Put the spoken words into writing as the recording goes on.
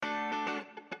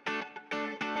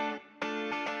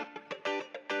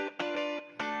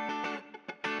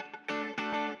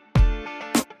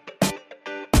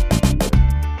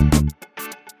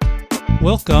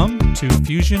Welcome to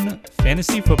Fusion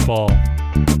Fantasy Football.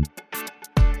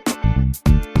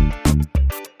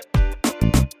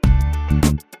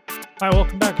 Hi,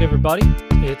 welcome back everybody.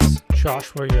 It's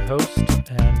Joshua, your host,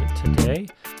 and today,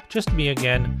 just me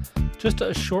again, just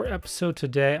a short episode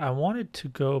today. I wanted to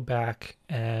go back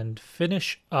and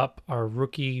finish up our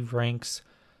rookie ranks,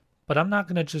 but I'm not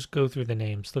going to just go through the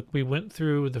names. Look, we went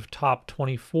through the top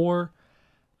 24.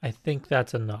 I think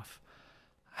that's enough.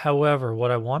 However,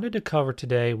 what I wanted to cover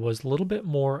today was a little bit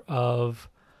more of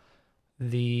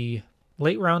the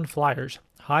late round flyers,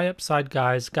 high upside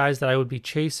guys that I would be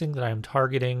chasing, that I'm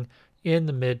targeting in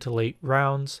the mid to late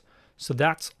rounds. So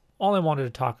that's all I wanted to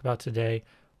talk about today.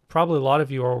 Probably a lot of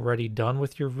you are already done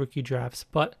with your rookie drafts,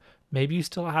 but maybe you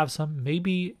still have some.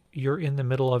 Maybe you're in the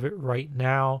middle of it right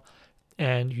now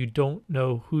and you don't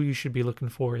know who you should be looking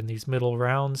for in these middle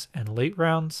rounds and late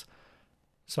rounds.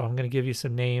 So I'm going to give you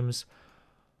some names.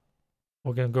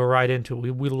 We're going to go right into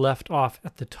it. We left off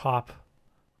at the top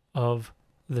of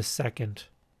the second,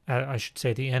 I should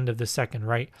say the end of the second,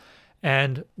 right?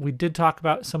 And we did talk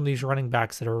about some of these running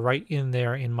backs that are right in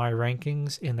there in my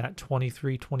rankings in that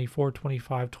 23, 24,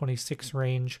 25, 26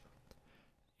 range.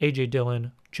 A.J.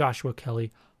 Dillon, Joshua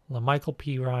Kelly, LaMichael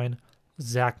Pirine,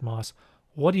 Zach Moss.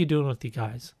 What are you doing with you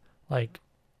guys? Like,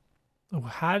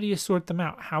 how do you sort them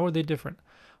out? How are they different?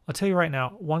 I'll tell you right now,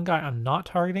 one guy I'm not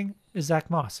targeting is Zach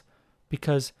Moss,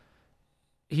 because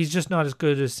he's just not as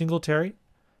good as Singletary.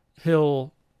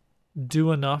 He'll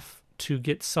do enough to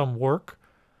get some work.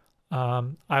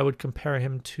 I would compare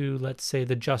him to, let's say,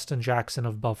 the Justin Jackson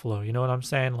of Buffalo. You know what I'm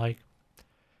saying? Like,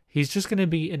 he's just going to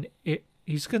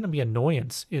be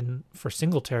annoyance for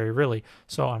Singletary, really.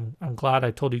 So I'm glad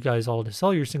I told you guys all to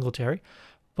sell your Singletary,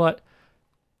 but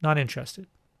not interested.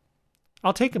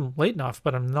 I'll take him late enough,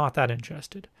 but I'm not that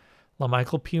interested.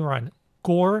 LaMichael Pirine,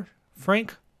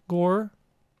 Frank Gore,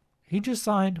 he just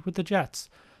signed with the Jets.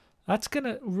 That's going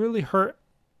to really hurt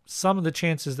some of the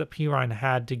chances that Pirine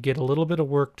had to get a little bit of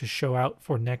work to show out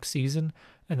for next season,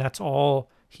 and that's all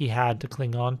he had to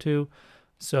cling on to.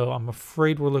 So I'm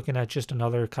afraid we're looking at just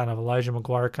another kind of Elijah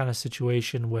McGuire kind of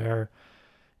situation where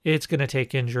it's going to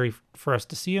take injury for us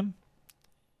to see him,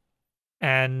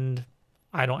 and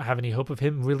I don't have any hope of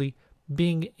him really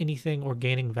being anything or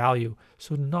gaining value.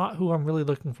 So not who I'm really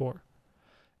looking for.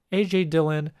 A.J.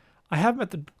 Dillon, I have him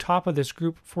at the top of this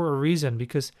group for a reason,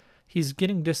 because he's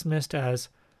getting dismissed as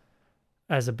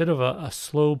a bit of a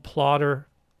slow plotter.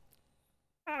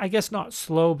 I guess not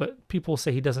slow, but people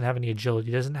say he doesn't have any agility.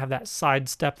 He doesn't have that side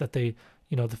step that the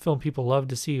film people love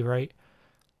to see, right?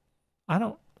 I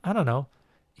don't know.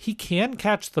 He can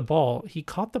catch the ball. He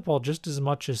caught the ball just as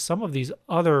much as some of these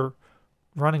other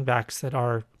running backs that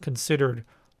are considered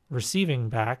receiving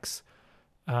backs.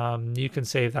 You can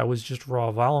say that was just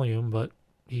raw volume, but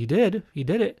he did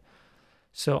it.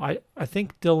 So I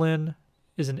think Dillon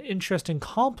is an interesting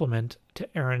complement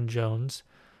to Aaron Jones,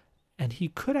 and he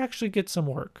could actually get some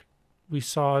work. We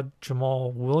saw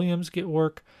Jamal Williams get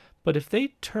work, but if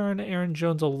they turn Aaron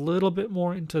Jones a little bit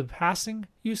more into passing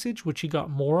usage, which he got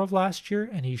more of last year,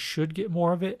 and he should get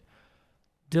more of it,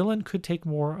 Dillon could take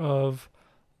more of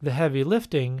the heavy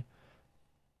lifting.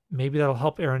 Maybe that'll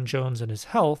help Aaron Jones and his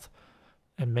health,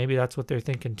 and maybe that's what they're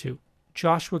thinking too.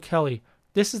 Joshua Kelly,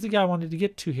 this is the guy I wanted to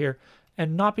get to here,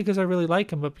 and not because I really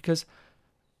like him, but because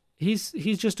he's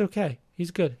just okay. He's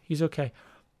good. He's okay.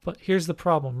 But here's the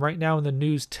problem. Right now in the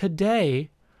news today,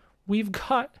 we've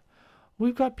got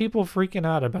people freaking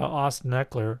out about Austin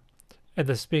Eckler and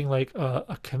this being like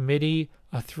a committee,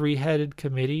 a three-headed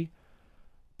committee,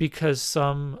 because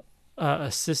some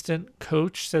assistant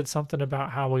coach said something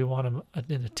about how we want him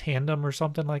in a tandem or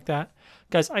something like that.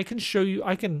 Guys, I can show you.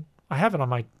 I have it on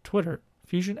my Twitter,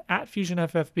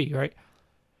 FusionFFB, right?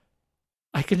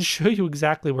 I can show you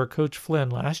exactly where Coach Flynn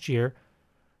last year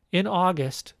in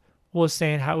August was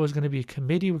saying how it was going to be a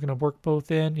committee. We're going to work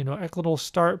both in. Eckler will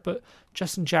start, but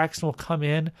Justin Jackson will come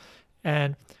in,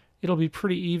 and it'll be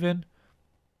pretty even.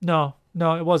 No,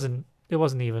 it wasn't. It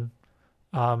wasn't even.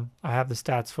 I have the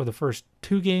stats for the first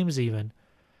two games even,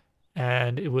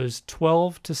 and it was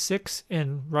 12-6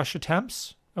 in rush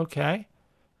attempts. Okay.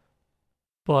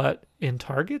 But in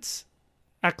targets,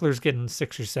 Eckler's getting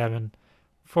 6 or 7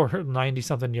 for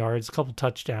 90-something yards, a couple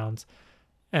touchdowns,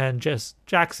 and just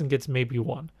Jackson gets maybe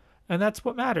 1. And that's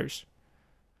what matters.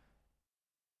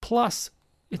 Plus,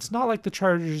 it's not like the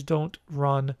Chargers don't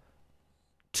run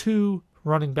 2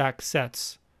 running back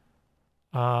sets.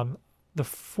 The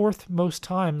 4th most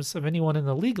times of anyone in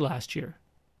the league last year.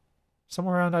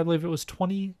 Somewhere around, I believe it was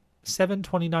 29%.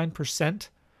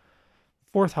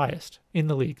 4th highest in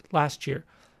the league last year.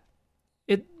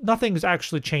 Nothing's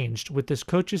actually changed with this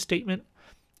coach's statement.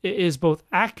 it is both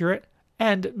accurate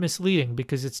and misleading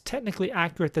because it's technically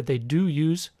accurate that they do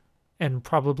use and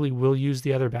probably will use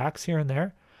the other backs here and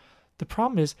there. The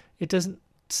problem is it doesn't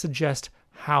suggest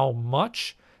how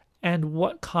much and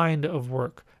what kind of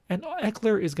work. And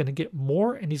Eckler is going to get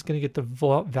more, and he's going to get the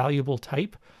valuable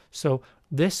type. So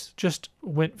this just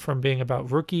went from being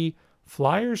about rookie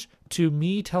flyers to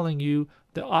me telling you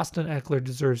that Austin Eckler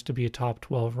deserves to be a top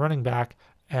 12 running back,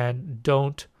 and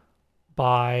don't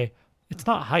buy, it's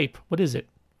not hype. What is it?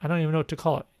 I don't even know what to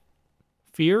call it.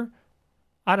 Fear?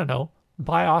 I don't know.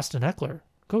 Buy Austin Eckler.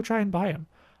 Go try and buy him.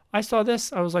 I saw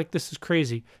this. I was like, this is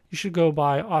crazy. You should go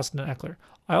buy Austin Eckler.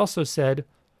 I also said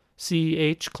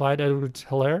CEH, Clyde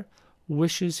Edwards-Helaire,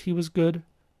 wishes he was good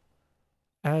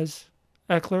as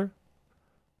Eckler.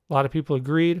 A lot of people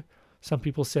agreed. Some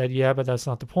people said, yeah, but that's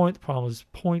not the point. The problem is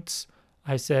points.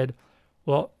 I said,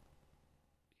 well,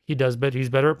 he does, but he's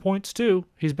better at points too.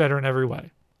 He's better in every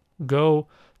way. Go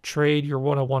trade your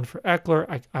 101 for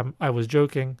Eckler. I was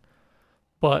joking,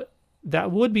 but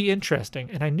that would be interesting.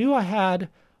 And I knew I had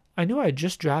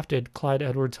just drafted Clyde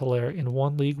Edwards-Helaire in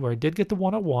one league where I did get the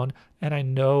 101, and I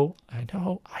know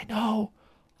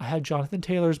I had Jonathan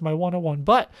Taylor as my 101,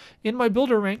 but in my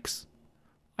builder ranks,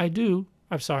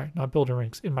 not builder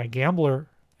ranks, in my gambler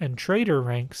and trader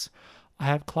ranks, I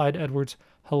have Clyde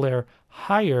Edwards-Helaire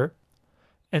higher.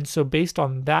 And so based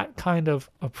on that kind of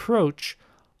approach,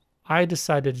 I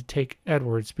decided to take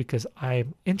Edwards because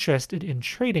I'm interested in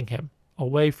trading him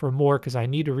away for more because I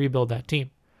need to rebuild that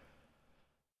team.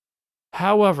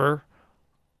 However,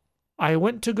 I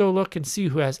went to go look and see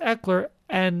who has Eckler,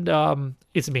 and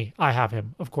it's me. I have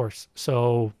him, of course.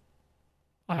 So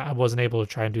I wasn't able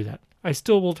to try and do that. I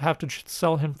still will have to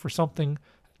sell him for something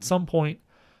at some point,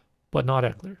 but not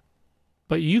Eckler.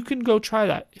 But you can go try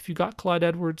that. If you got Clyde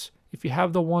Edwards, if you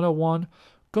have the 101,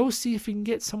 go see if you can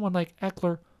get someone like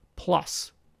Eckler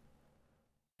plus.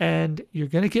 And you're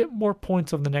going to get more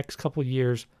points over the next couple of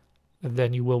years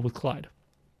than you will with Clyde.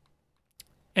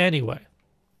 Anyway,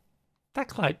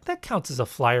 that counts as a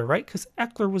flyer, right? Because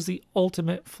Eckler was the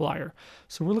ultimate flyer.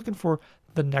 So we're looking for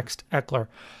the next Eckler.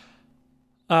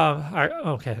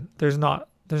 Okay, there's not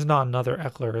another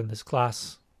Eckler in this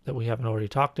class that we haven't already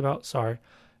talked about. Sorry.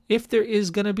 If there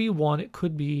is going to be one, it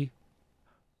could be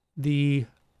the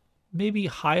maybe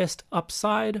highest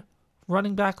upside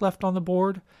running back left on the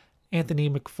board, Anthony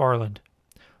McFarland.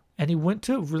 And he went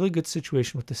to a really good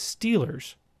situation with the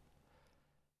Steelers.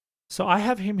 So I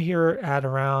have him here at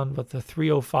around the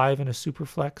 305 in a super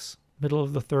flex, middle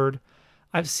of the third.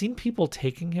 I've seen people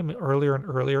taking him earlier and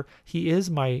earlier. He is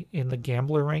in the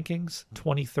gambler rankings,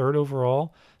 23rd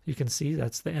overall. You can see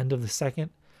that's the end of the second.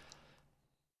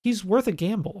 He's worth a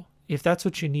gamble if that's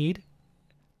what you need.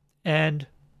 And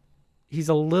he's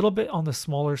a little bit on the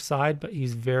smaller side, but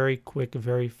he's very quick,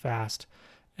 very fast,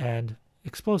 and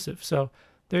explosive. So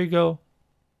there you go.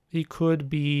 He could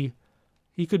be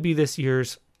this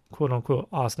year's quote unquote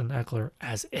Austin Eckler,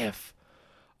 as if.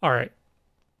 All right.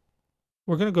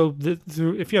 We're going to go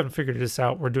through, if you haven't figured this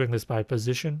out, we're doing this by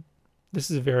position. This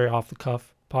is a very off the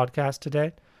cuff podcast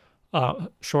today.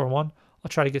 Short one. I'll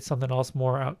try to get something else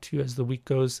more out to you as the week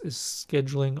goes, as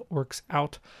scheduling works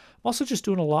out. I'm also just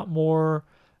doing a lot more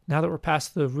now that we're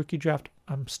past the rookie draft.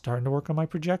 I'm starting to work on my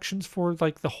projections for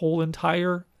the whole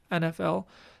entire NFL,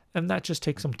 and that just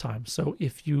takes some time. So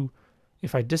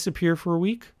if I disappear for a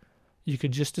week, you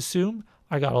could just assume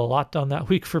I got a lot done that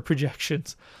week for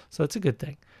projections. So that's a good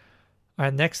thing. All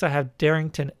right, next I have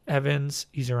Darrynton Evans.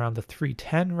 He's around the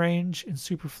 310 range in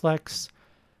Superflex.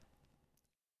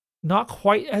 Not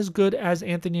quite as good as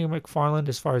Anthony McFarland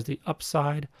as far as the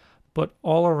upside, but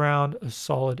all around a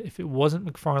solid. If it wasn't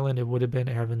McFarland, it would have been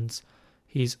Evans.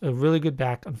 He's a really good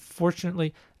back.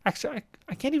 Unfortunately, actually,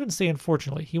 I can't even say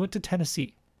unfortunately. He went to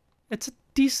Tennessee. It's a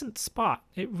decent spot.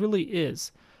 It really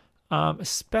is.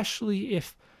 Especially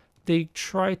if they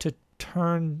try to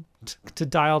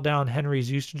dial down Henry's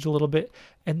usage a little bit,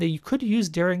 and they could use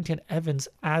Darrynton Evans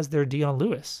as their Dion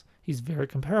Lewis. He's very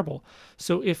comparable.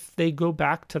 So if they go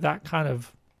back to that kind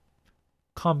of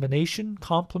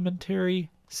complementary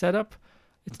setup,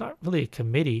 it's not really a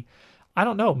committee. I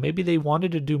don't know. Maybe they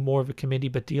wanted to do more of a committee,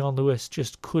 but Dion Lewis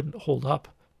just couldn't hold up,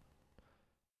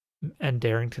 and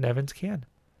Darrynton Evans can.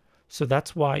 So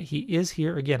that's why he is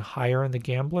here again, higher in the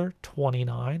gambler,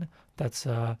 29. That's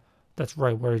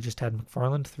right where he just had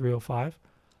McFarland, 305.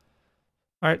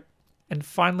 All right. And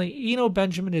finally, Eno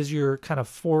Benjamin is your kind of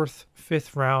 4th,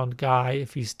 5th round guy.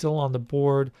 If he's still on the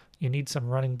board, you need some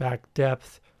running back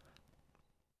depth,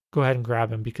 go ahead and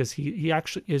grab him because he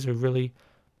actually is a really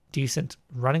decent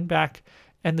running back.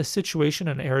 And the situation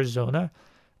in Arizona,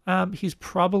 he's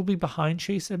probably behind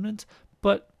Chase Edmonds,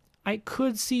 but I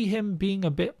could see him being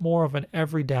a bit more of an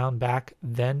every down back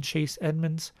than Chase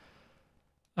Edmonds.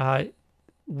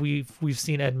 We've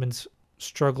seen Edmonds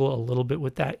struggle a little bit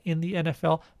with that in the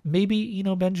NFL. Maybe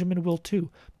Eno Benjamin will too,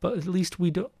 but at least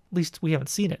we haven't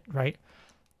seen it, right?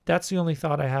 That's the only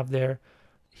thought I have there.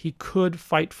 He could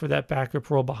fight for that backup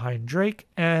role behind Drake,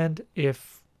 and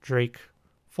if Drake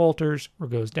falters or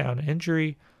goes down to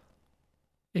injury,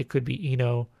 it could be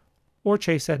Eno or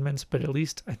Chase Edmonds, but at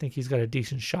least I think he's got a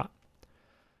decent shot.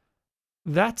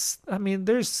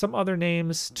 There's some other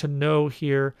names to know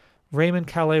here. Raymond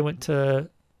Calais went to,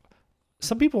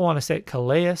 some people want to say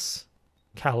Calais.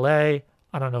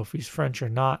 I don't know if he's French or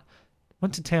not.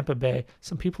 Went to Tampa Bay.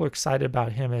 Some people are excited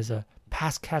about him as a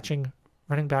pass-catching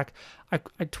running back. I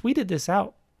tweeted this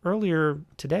out earlier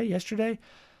yesterday,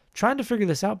 trying to figure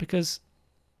this out because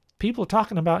people are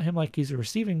talking about him like he's a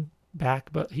receiving back,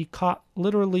 but he caught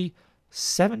literally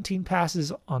 17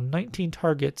 passes on 19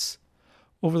 targets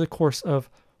over the course of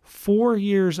 4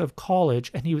 years of college,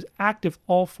 and he was active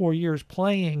all 4 years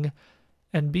playing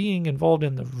and being involved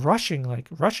in the rush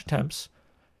attempts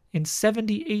in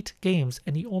 78 games,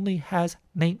 and he only has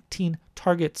 19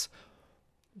 targets.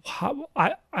 How,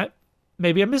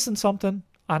 maybe I'm missing something.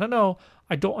 I don't know.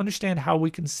 I don't understand how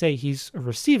we can say he's a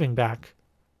receiving back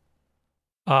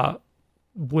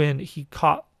when he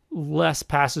caught less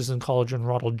passes in college than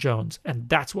Ronald Jones, and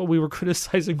that's what we were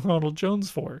criticizing Ronald Jones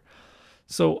for.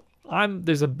 So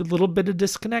there's a little bit of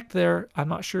disconnect there. I'm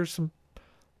not sure, some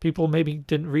people maybe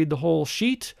didn't read the whole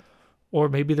sheet, or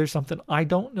maybe there's something I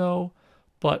don't know,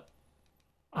 but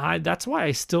that's why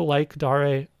I still like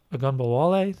Dare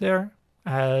Ogunbowale there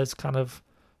as kind of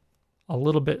a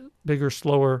little bit bigger,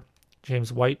 slower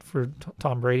James White for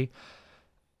Tom Brady.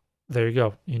 There you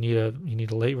go. You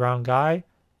need a late round guy.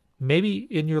 Maybe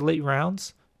in your late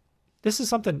rounds, this is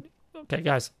something, okay,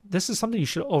 guys, this is something you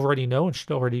should already know and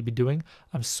should already be doing.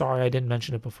 I'm sorry I didn't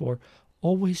mention it before.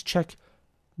 Always check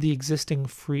the existing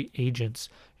free agents.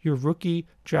 Your rookie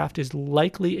draft is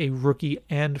likely a rookie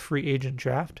and free agent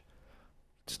draft.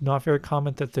 It's not very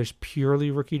common that there's purely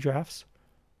rookie drafts.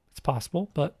 It's possible,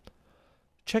 but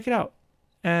check it out.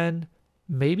 And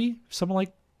maybe someone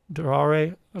like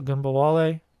Dare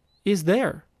Ogunbowale is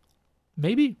there.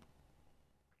 Maybe.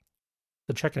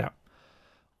 So check it out.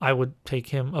 I would take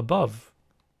him above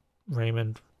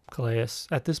Raymond Calais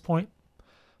at this point.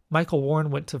 Michael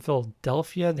Warren went to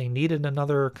Philadelphia. They needed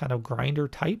another kind of grinder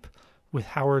type with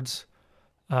Howard's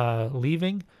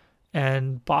leaving.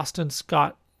 And Boston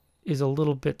Scott is a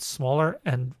little bit smaller.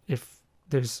 And if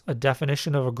there's a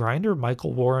definition of a grinder,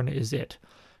 Michael Warren is it.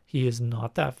 He is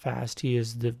not that fast. He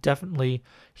is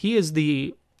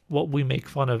what we make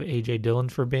fun of A.J. Dillon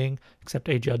for being, except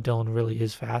A.J. Dillon really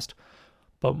is fast.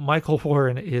 But Michael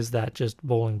Warren is that just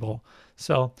bowling ball.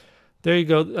 So there you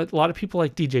go. A lot of people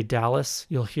like DJ Dallas.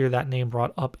 You'll hear that name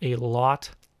brought up a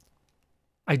lot.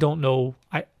 I don't know.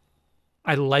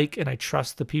 I like and I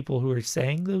trust the people who are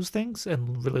saying those things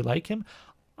and really like him.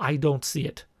 I don't see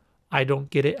it. I don't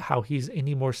get it how he's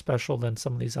any more special than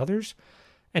some of these others.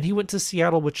 And he went to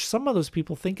Seattle, which some of those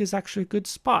people think is actually a good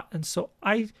spot. And so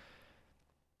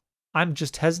I'm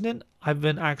just hesitant. I've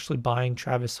been actually buying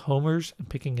Travis Homers and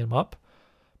picking him up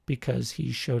because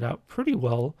he showed out pretty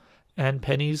well. And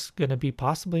Penny's going to be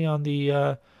possibly on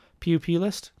the PUP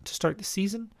list to start the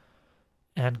season.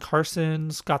 And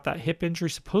Carson's got that hip injury,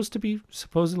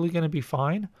 supposedly going to be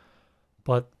fine.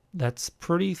 But that's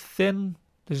pretty thin.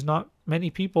 There's not many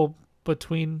people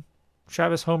between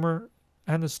Travis Homer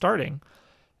and the starting.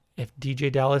 If DJ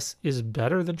Dallas is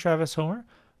better than Travis Homer,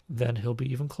 then he'll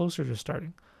be even closer to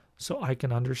starting. So I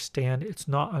can understand it's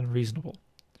not unreasonable.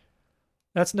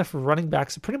 That's enough for running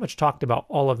backs. I pretty much talked about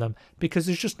all of them because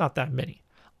there's just not that many.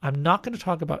 I'm not going to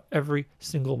talk about every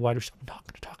single wide receiver. I'm not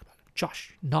going to talk about it.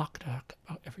 Josh, not going to talk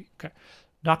about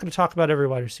not going to talk about every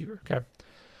wide receiver. Okay.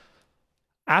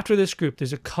 After this group,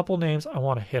 there's a couple names I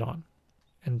want to hit on.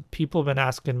 And people have been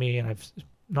asking me, and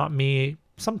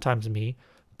sometimes me,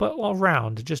 but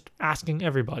around, just asking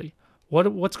everybody,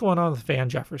 what's going on with Van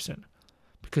Jefferson?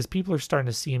 Because people are starting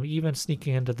to see him even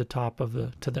sneaking into the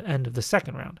to the end of the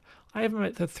second round. I have him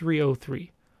at the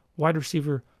 303. Wide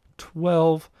receiver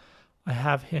 12. I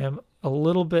have him a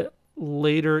little bit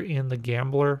later in the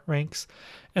gambler ranks.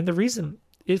 And the reason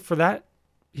is for that,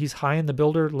 he's high in the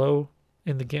builder, low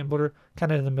in the gambler,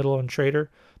 kind of in the middle on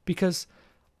trader, because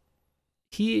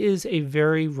he is a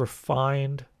very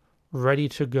refined, ready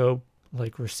to go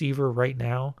receiver right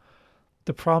now.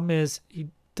 The problem is he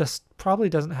probably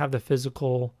doesn't have the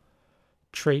physical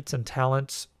traits and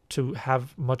talents to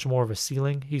have much more of a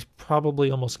ceiling. He's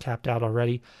probably almost capped out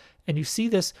already. And you see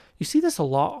this a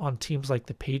lot on teams like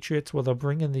the Patriots, where they'll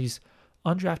bring in these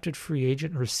undrafted free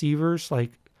agent receivers.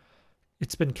 Like,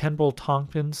 it's been Kenbrell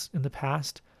Tompkins in the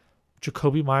past,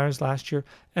 Jacoby Myers last year,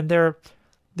 and they're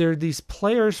these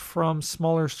players from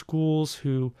smaller schools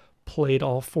who played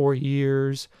all 4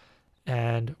 years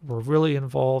and were really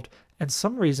involved. And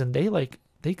some reason they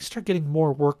start getting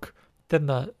more work than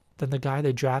the guy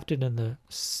they drafted in the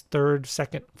third,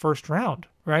 second, first round,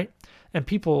 right? And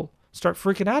people start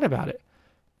freaking out about it,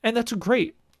 and that's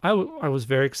great. I was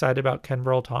very excited about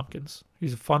Kenbrell Tompkins.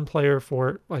 He's a fun player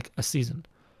for like a season,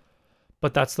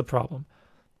 but that's the problem.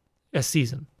 A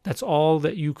season. That's all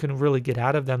that you can really get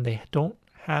out of them. They don't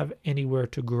have anywhere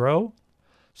to grow,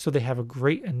 so they have a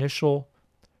great initial.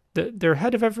 They're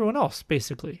ahead of everyone else,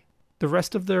 basically. The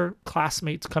rest of their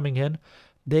classmates coming in,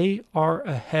 they are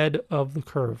ahead of the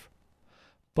curve.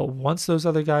 But once those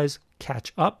other guys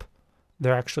catch up,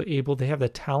 they're actually able, they have the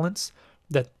talents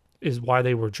that is why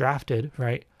they were drafted,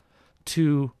 right,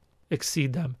 to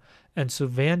exceed them. And so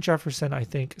Van Jefferson, I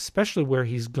think, especially where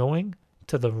he's going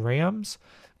to the Rams,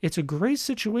 it's a great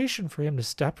situation for him to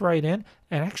step right in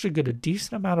and actually get a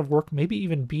decent amount of work, maybe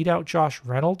even beat out Josh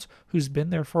Reynolds, who's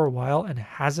been there for a while and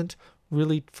hasn't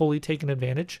really fully taken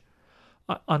advantage,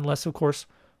 unless, of course,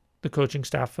 the coaching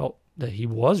staff felt that he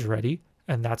was ready,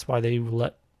 and that's why they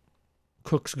let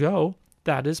Cooks go.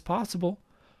 That is possible.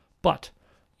 But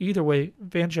either way,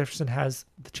 Van Jefferson has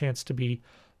the chance to be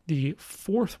the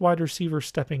fourth wide receiver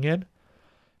stepping in,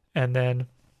 and then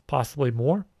possibly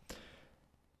more.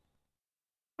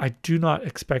 I do not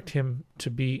expect him to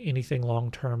be anything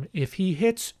long-term. If he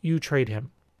hits, you trade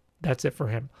him. That's it for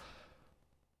him.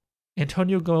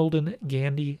 Antonio Golden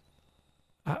Gandy,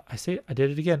 I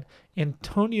did it again.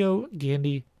 Antonio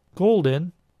Gandy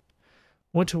Golden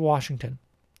went to Washington.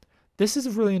 This is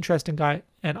a really interesting guy,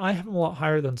 and I have him a lot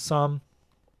higher than some.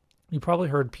 You probably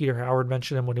heard Peter Howard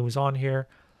mention him when he was on here.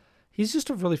 He's just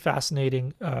a really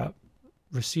fascinating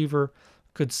receiver.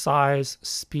 Good size,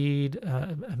 speed,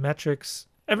 metrics,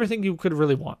 everything you could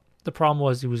really want. The problem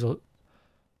was he was a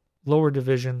lower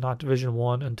division, not Division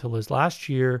I, until his last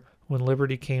year when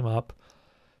Liberty came up,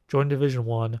 joined Division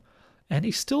I, and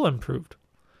he still improved.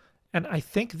 And I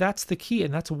think that's the key,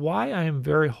 and that's why I am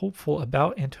very hopeful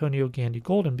about Antonio Gandy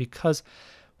Golden, because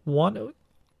one,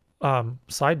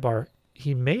 sidebar,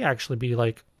 he may actually be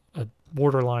like a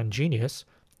borderline genius.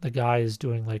 The guy is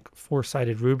doing like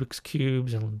 4-sided Rubik's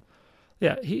Cubes, and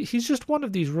yeah, he's just one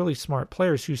of these really smart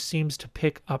players who seems to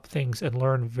pick up things and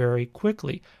learn very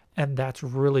quickly, and that's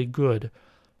really good.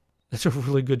 That's a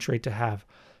really good trait to have.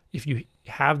 If you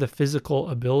have the physical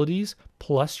abilities,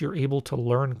 plus you're able to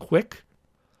learn quick,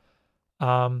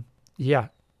 yeah,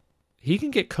 he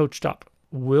can get coached up.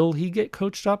 Will he get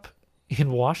coached up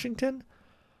in Washington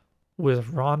with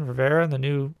Ron Rivera and the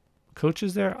new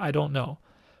coaches there? I don't know.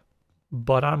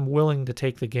 But I'm willing to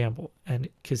take the gamble, and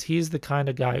because he's the kind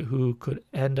of guy who could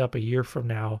end up a year from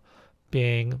now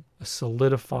being a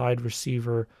solidified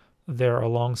receiver there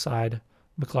alongside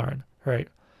McLaurin, right?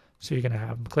 So you're going to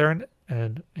have McLaurin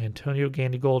and Antonio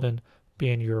Gandy Golden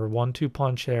being your 1-2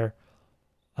 punch there.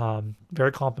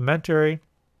 Very complimentary.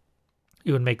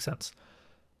 It would make sense.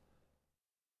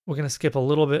 We're going to skip a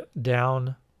little bit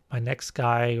down. My next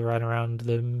guy, right around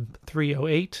the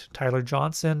 308, Tyler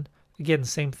Johnson. Again,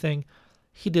 same thing.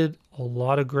 He did a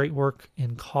lot of great work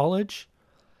in college.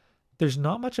 There's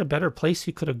not much a better place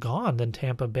he could have gone than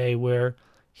Tampa Bay, where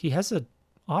he has an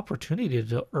opportunity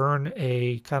to earn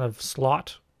a kind of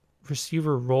slot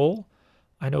receiver role.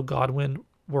 I know Godwin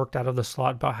worked out of the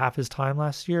slot about half his time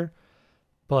last year,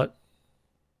 but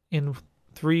in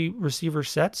 3 receiver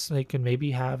sets, they can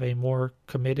maybe have a more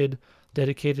committed,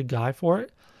 dedicated guy for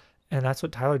it. And that's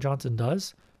what Tyler Johnson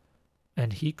does.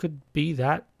 And he could be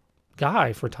that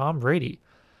guy for Tom Brady.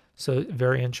 So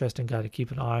very interesting guy to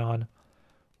keep an eye on.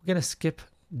 We're going to skip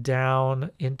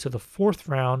down into the 4th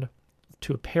round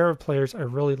to a pair of players I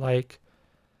really like.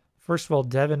 First of all,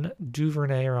 Devin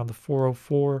Duvernay around the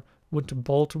 404, went to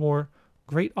Baltimore.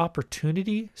 Great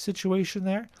opportunity situation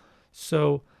there.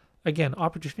 So again,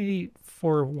 opportunity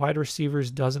for wide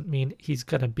receivers doesn't mean he's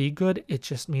going to be good. It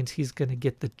just means he's going to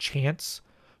get the chance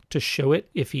to show it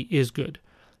if he is good.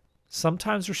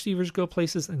 Sometimes receivers go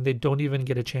places and they don't even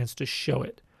get a chance to show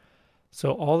it.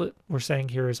 So all that we're saying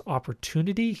here is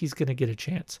opportunity. He's going to get a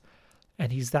chance.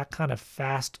 And he's that kind of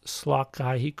fast slot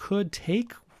guy. He could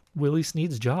take Willie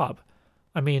Snead's job.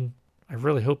 I mean, I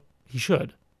really hope he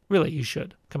should. Really, he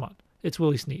should. Come on. It's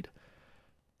Willie Snead.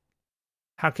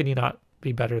 How can he not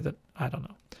be better than, I don't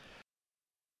know.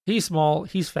 He's small,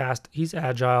 he's fast, he's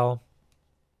agile.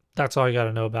 That's all you got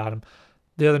to know about him.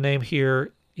 The other name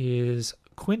here is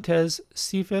Quintez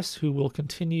Cephas, who will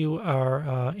continue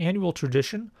our annual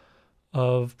tradition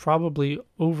of probably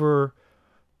over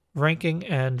ranking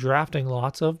and drafting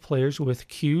lots of players with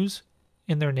Q's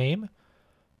in their name.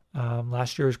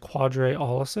 Last year's Quadre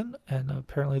Ollison, and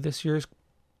apparently this year's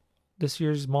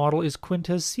model is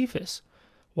Quintez Cephas,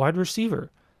 wide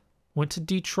receiver. Went to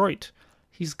Detroit.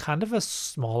 He's kind of a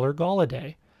smaller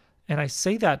Galladay. And I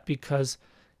say that because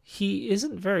he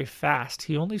isn't very fast.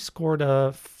 He only scored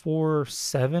a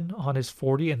 4.7 on his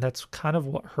 40, and that's kind of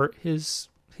what hurt his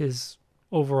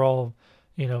overall,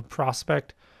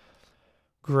 prospect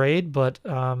grade. But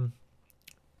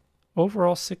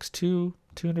overall 6'2",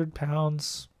 200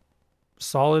 pounds,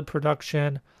 solid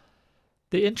production.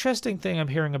 The interesting thing I'm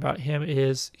hearing about him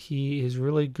is he is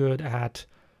really good at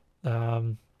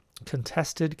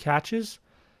contested catches,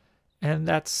 and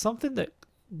that's something that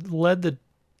led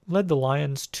the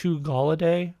Lions to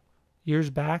Galladay years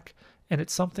back, and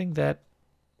it's something that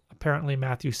apparently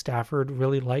Matthew Stafford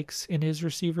really likes in his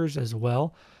receivers as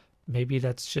well. Maybe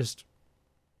that's just,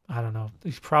 I don't know,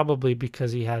 it's probably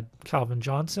because he had Calvin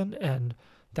Johnson, and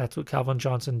that's what Calvin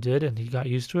Johnson did, and he got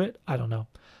used to it. I don't know.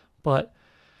 But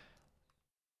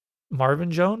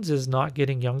Marvin Jones is not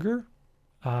getting younger.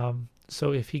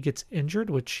 So if he gets injured,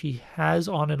 which he has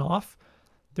on and off,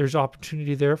 there's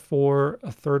opportunity there for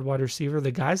a third wide receiver.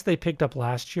 The guys they picked up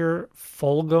last year,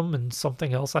 Fulgham and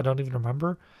something else, I don't even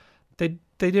remember, they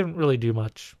didn't really do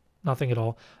much. Nothing at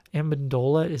all.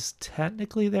 Amendola is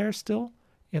technically there still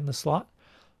in the slot,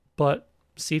 but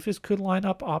Cephas could line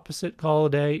up opposite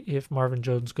Galladay if Marvin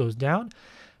Jones goes down.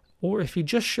 Or if he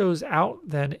just shows out,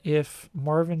 then if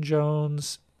Marvin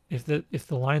Jones, if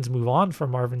the Lions move on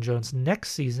from Marvin Jones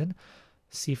next season,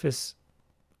 Cephas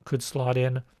could slot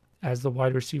in as the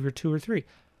wide receiver 2 or 3.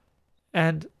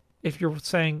 And if you're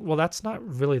saying, well, that's not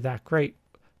really that great,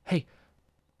 hey,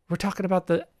 we're talking about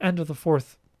the end of the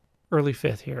 4th, early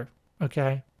 5th here,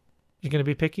 okay? You're going to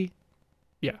be picky?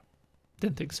 Yeah,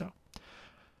 didn't think so.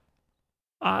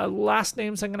 Last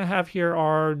names I'm going to have here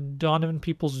are Donovan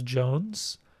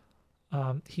Peoples-Jones.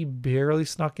 He barely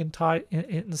snuck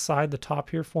inside the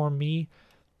top here for me,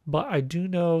 but I do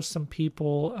know some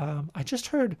people. I just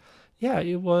heard,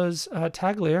 it was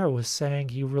Tagliere was saying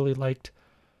he really liked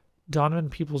Donovan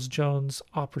Peoples-Jones'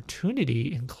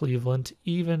 opportunity in Cleveland to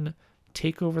even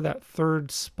take over that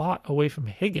 3rd spot away from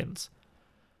Higgins.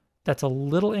 That's a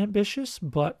little ambitious,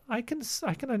 but I can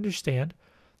understand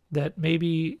that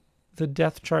maybe the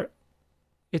depth chart,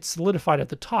 it's solidified at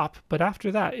the top, but after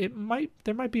that,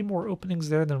 there might be more openings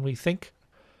there than we think.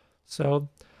 So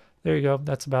there you go.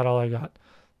 That's about all I got.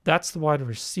 That's the wide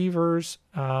receivers.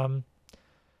 I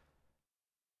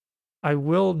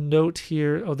will note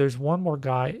here, there's one more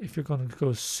guy. If you're going to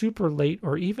go super late,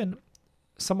 or even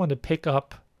someone to pick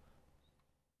up,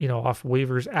 off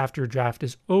waivers after draft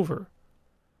is over,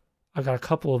 I got a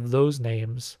couple of those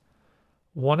names.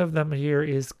 One of them here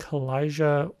is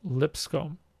Kalijah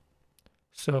Lipscomb.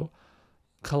 So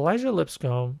Kalijah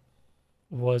Lipscomb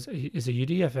is a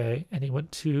UDFA, and he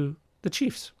went to the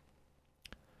Chiefs.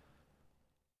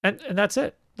 And that's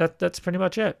it. That's pretty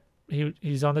much it.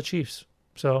 He's on the Chiefs.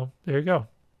 So there you go.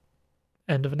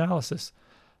 End of analysis.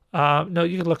 No,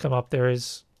 you can look him up.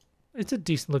 It's a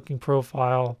decent looking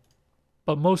profile,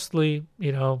 but mostly,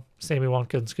 Sammy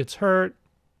Watkins gets hurt.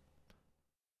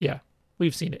 Yeah,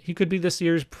 we've seen it. He could be this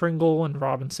year's Pringle and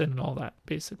Robinson and all that,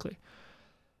 basically.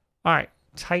 All right,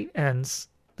 tight ends.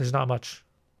 There's not much.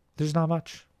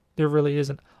 There really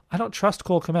isn't. I don't trust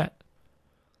Cole Kmet.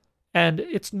 And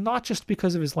it's not just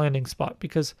because of his landing spot,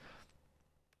 because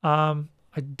I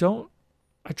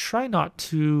try not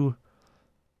to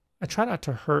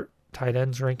hurt tight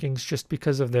ends rankings just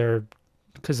because of the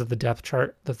depth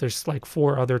chart, that there's like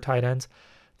 4 other tight ends.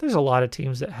 There's a lot of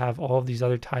teams that have all of these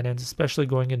other tight ends, especially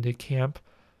going into camp,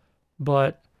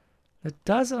 but it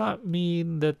does not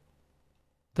mean that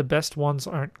the best ones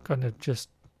aren't going to just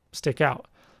stick out.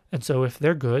 And so if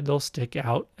they're good, they'll stick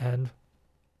out, and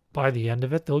by the end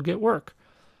of it, they'll get work.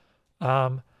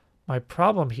 My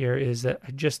problem here is that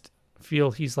I just feel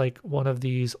he's like one of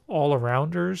these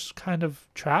all-arounders kind of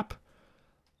trap,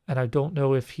 and I don't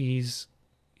know if he's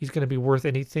going to be worth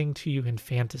anything to you in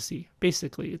fantasy.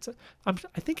 Basically, I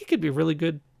think he could be a really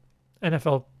good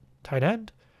NFL tight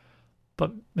end,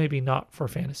 but maybe not for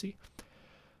fantasy.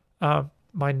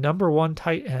 My number 1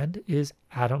 tight end is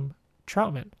Adam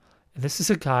Troutman. And this is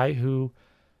a guy who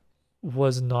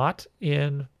was not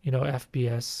in,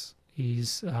 FBS. He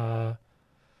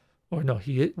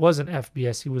wasn't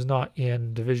FBS. He was not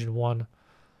in Division I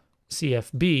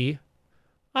CFB.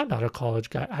 I'm not a college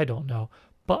guy. I don't know.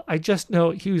 But I just know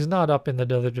he was not up in the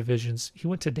other divisions. He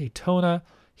went to Daytona.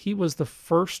 He was the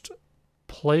first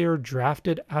player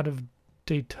drafted out of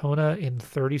Daytona in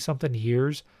 30-something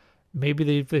years.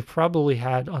 Maybe they've probably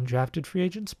had undrafted free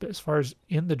agents, but as far as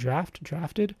in the draft,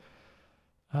 drafted,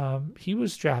 he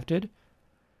was drafted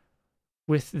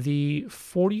with the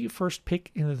 41st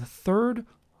pick in the third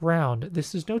round.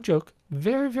 This is no joke.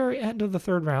 Very, very end of the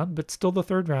third round, but still the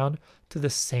third round to the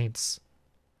Saints.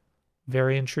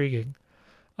 Very intriguing.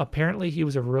 Apparently, he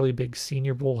was a really big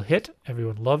Senior Bowl hit.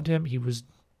 Everyone loved him. He was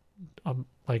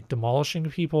like demolishing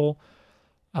people.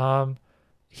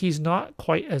 He's not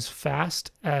quite as fast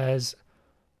as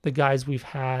the guys we've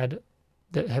had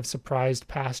that have surprised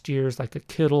past years, like a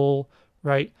Kittle,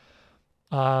 right?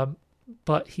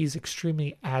 But he's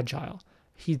extremely agile.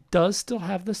 He does still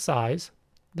have the size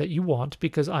that you want,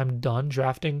 because I'm done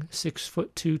drafting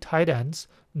 6'2" tight ends.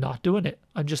 Not doing it.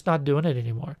 I'm just not doing it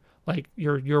anymore. Like,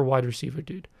 you're a wide receiver,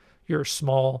 dude. You're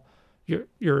small.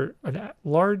 You're a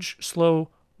large, slow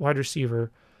wide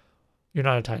receiver. You're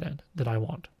not a tight end that I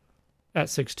want at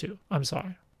 6'2". I'm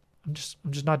sorry. I'm just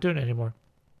not doing it anymore.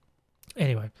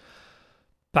 Anyway,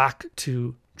 back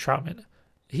to Trautman.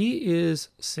 He is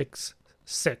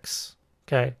 6'6".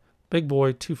 Okay, big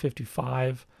boy,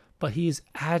 255, but he's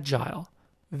agile,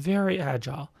 very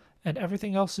agile, and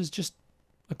everything else is just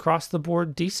across the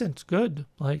board decent, good.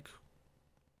 Like,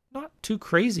 not too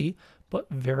crazy, but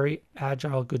very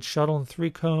agile, good shuttle and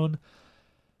 3-cone.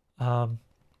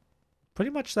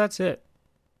 Pretty much that's it.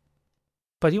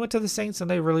 But he went to the Saints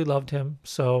and they really loved him,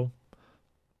 so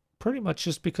pretty much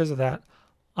just because of that,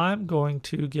 I'm going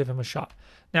to give him a shot.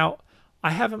 Now,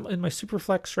 I have him in my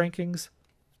Superflex rankings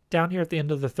down here at the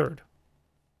end of the third,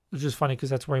 which is funny because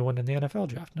that's where he went in the NFL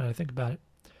draft, now that I think about it.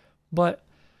 But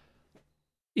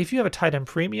if you have a tight end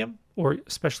premium, or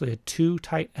especially a 2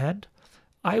 tight end,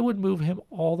 I would move him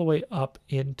all the way up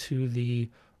into the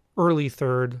early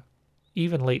third,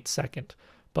 even late second.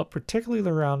 But particularly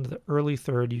around the early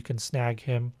third, you can snag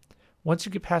him. Once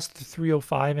you get past the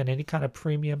 305 and any kind of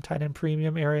premium, tight end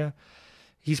premium area,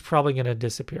 he's probably going to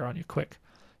disappear on you quick.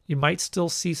 You might still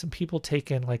see some people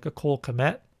taking like a Cole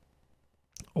Kmet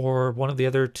or one of the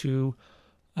other 2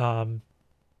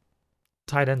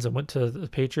 tight ends that went to the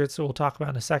Patriots that we'll talk about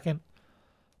in a second.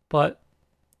 But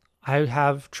I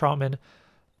have Trautman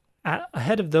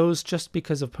ahead of those just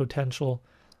because of potential,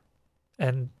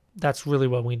 and that's really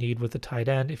what we need with the tight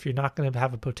end. If you're not going to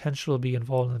have a potential to be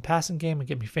involved in the passing game and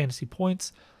get me fantasy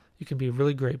points, you can be a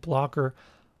really great blocker.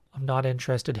 I'm not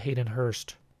interested. Hayden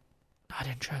Hurst, not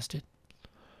interested.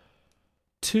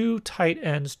 2 tight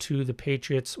ends to the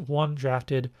Patriots, one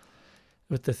drafted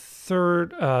with the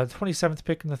 27th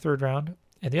pick in the third round,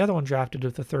 and the other one drafted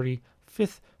with the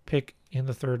 35th pick in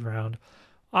the third round.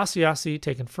 Asiasi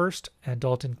taken first, and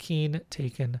Dalton Keene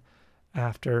taken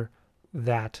after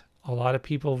that. A lot of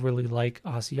people really like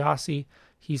Asiasi.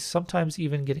 He's sometimes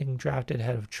even getting drafted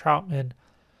ahead of Trautman.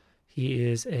 He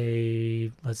is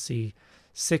a,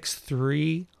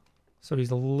 6'3", so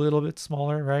he's a little bit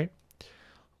smaller, right?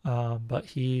 But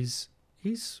he's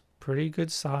pretty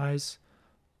good size,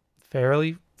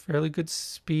 fairly good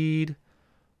speed.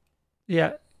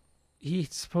 Yeah, he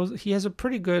has a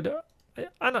pretty good.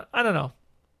 I don't know.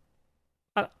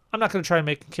 I'm not going to try and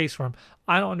make a case for him.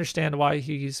 I don't understand why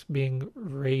he's being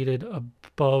rated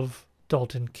above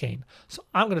Dalton Keene. So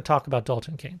I'm going to talk about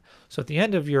Dalton Keene. So at the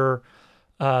end of your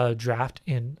draft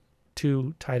in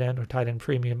 2 tight end or tight end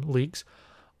premium leagues,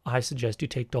 I suggest you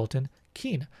take Dalton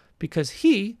Keene because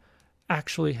he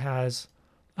actually has,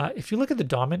 if you look at the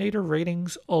Dominator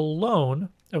ratings alone,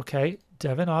 okay,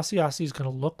 Devin Asiasi is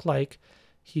going to look like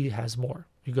he has more.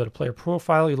 You go to player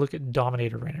profile, you look at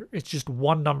Dominator rating. It's just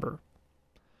one number.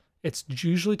 It's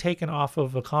usually taken off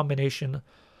of a combination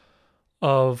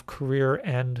of career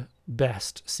and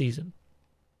best season,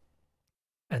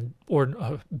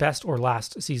 or best or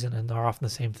last season, and they're often the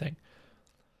same thing.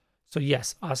 So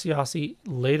yes, Asiasi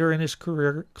later in his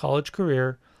career, college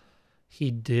career, he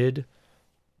did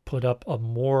put up a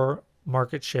more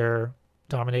market share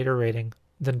Dominator rating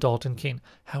than Dalton Keene.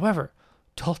 However,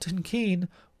 Dalton Keene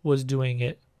was doing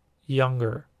it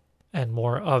younger and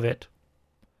more of it,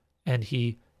 and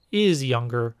he is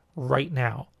younger right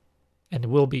now and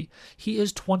will be. He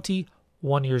is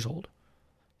 21 years old.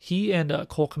 He and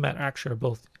Cole Kmet actually are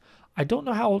both. I don't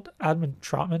know how old Adrian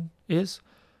Trautman is.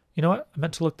 You know what? I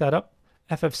meant to look that up.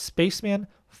 FF Spaceman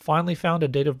finally found a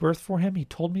date of birth for him. He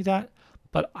told me that,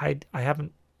 but I have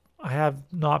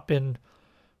not been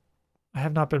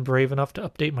brave enough to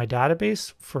update my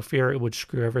database for fear it would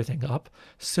screw everything up.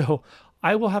 So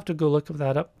I will have to go look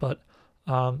that up, but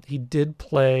he did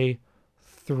play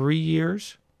 3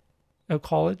 years of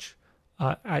college.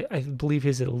 I believe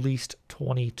he's at least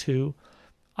 22.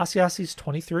 Asiasi's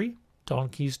 23.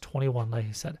 Donkey's 21, like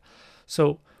I said.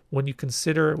 So when you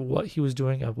consider what he was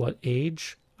doing at what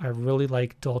age, I really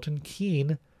like Dalton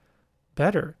Keene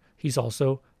better. He's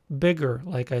also bigger,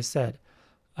 like I said.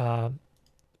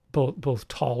 Both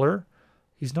taller.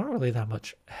 He's not really that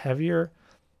much heavier.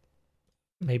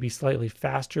 Maybe slightly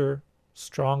faster,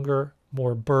 stronger,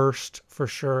 more burst for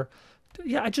sure.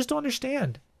 Yeah, I just don't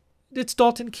understand. It's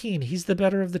Dalton Keene. He's the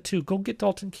better of the two. Go get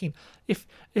Dalton Keene.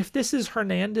 If this is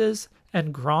Hernandez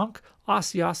and Gronk,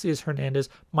 Asiasi is Hernandez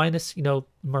minus,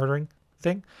 murdering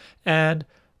thing. And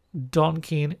Dalton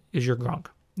Keene is your Gronk.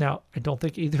 Now, I don't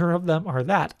think either of them are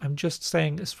that. I'm just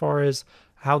saying as far as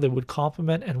how they would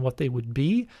complement and what they would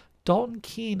be, Dalton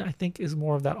Keene, I think, is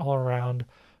more of that all-around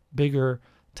bigger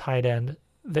tight end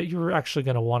that you're actually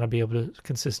going to want to be able to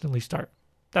consistently start.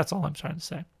 That's all I'm trying to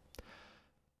say.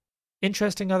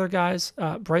 Interesting other guys,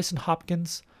 Bryson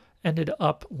Hopkins ended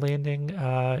up landing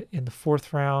in the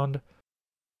 4th round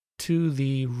to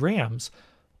the Rams,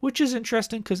 which is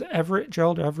interesting because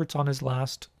Gerald Everett's on his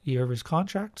last year of his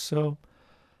contract, so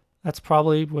that's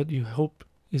probably what you hope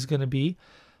is going to be.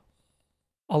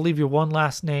 I'll leave you one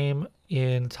last name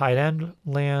in tight end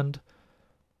land,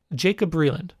 Jacob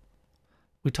Breeland.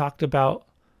 We talked about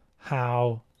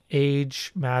how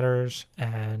age matters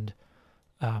and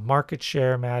market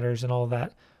share matters and all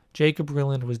that. Jacob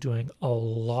Breeland was doing a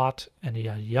lot at a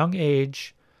young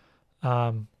age.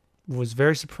 Was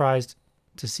very surprised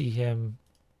to see him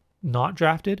not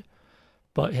drafted,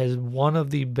 but he was one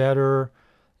of the better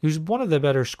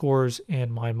scorers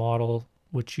in my model,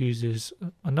 which uses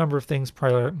a number of things,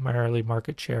 primarily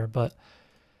market share. But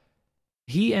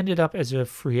he ended up as a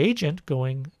free agent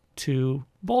going to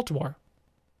Baltimore.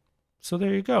 So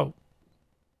there you go.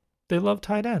 They love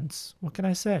tight ends. What can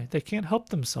I say? They can't help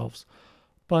themselves.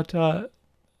 But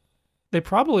they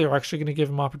probably are actually going to give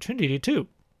him opportunity too.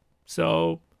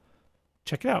 So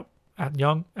check it out.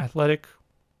 Young, athletic.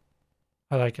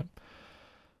 I like him.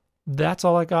 That's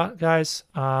all I got, guys.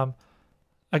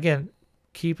 Again,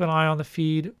 keep an eye on the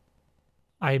feed.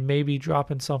 I may be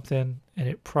dropping something, and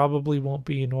it probably won't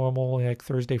be normal like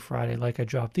Thursday, Friday like I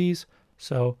dropped these.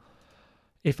 So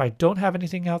if I don't have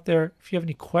anything out there, if you have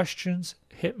any questions,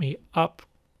 hit me up.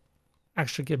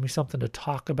 Actually, give me something to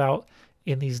talk about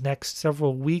in these next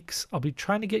several weeks. I'll be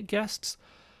trying to get guests,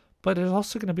 but there's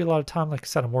also going to be a lot of time. Like I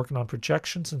said, I'm working on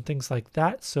projections and things like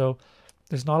that. So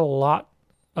there's not a lot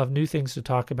of new things to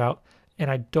talk about.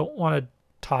 And I don't want to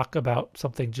talk about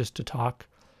something just to talk.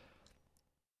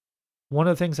 One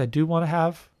of the things I do want to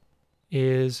have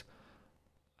is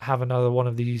have another one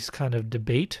of these kind of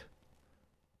debate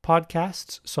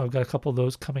podcasts. So I've got a couple of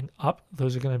those coming up.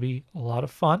 Those are going to be a lot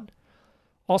of fun.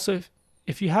 Also,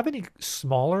 if you have any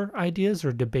smaller ideas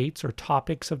or debates or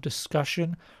topics of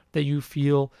discussion that you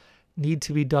feel need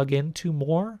to be dug into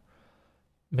more,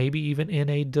 maybe even in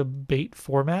a debate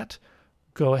format,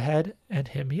 go ahead and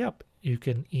hit me up. You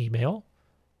can email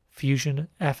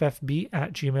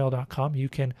fusionffb@gmail.com. You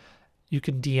can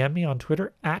DM me on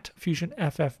Twitter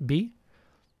 @fusionffb.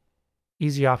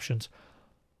 Easy options.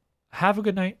 Have a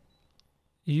good night.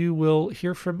 You will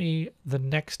hear from me the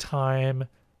next time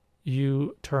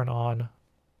you turn on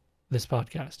this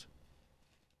podcast.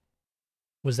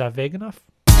 Was that vague enough?